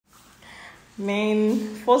Man,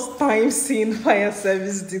 first time seeing fire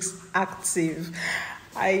service this active.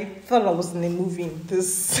 I thought I was in a movie in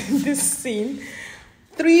this in this scene.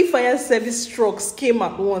 Three fire service trucks came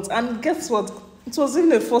at once, and guess what? It was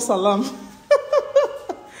even a false alarm.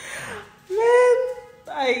 Man,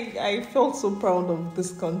 I felt so proud of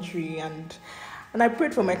this country, and I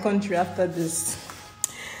prayed for my country after this.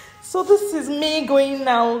 So this is me going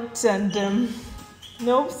out and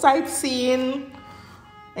sightseeing,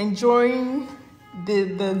 enjoying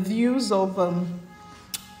the views of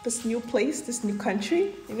this new place, this new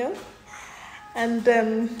country,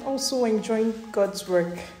 and also enjoying God's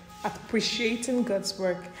work, appreciating God's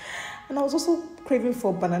work. And I was also craving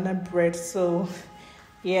for banana bread, so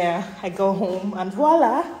yeah, I go home and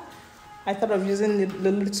voila, I thought of using the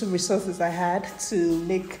little resources I had to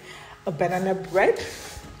make a banana bread,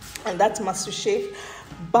 and that's Master Chef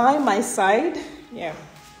by my side. Yeah,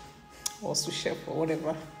 or sous chef or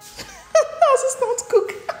whatever. Assistant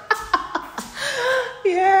cook.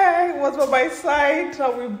 Yeah, it was by my side.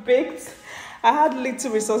 We baked. I had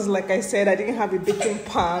little resources, like I said. I didn't have a baking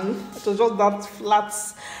pan. It was just that flat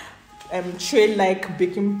tray-like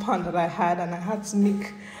baking pan that I had, and I had to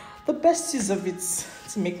make the best use of it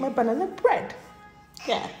to make my banana bread.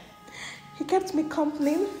 Yeah, he kept me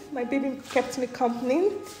company. My baby kept me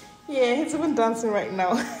company. Yeah, he's even dancing right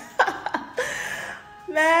now.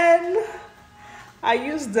 Man, I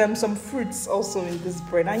used some fruits also in this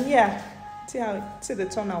bread, and yeah, see they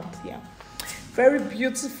turn out. Yeah, very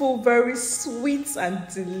beautiful, very sweet and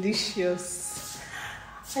delicious.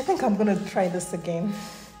 I think I'm gonna try this again.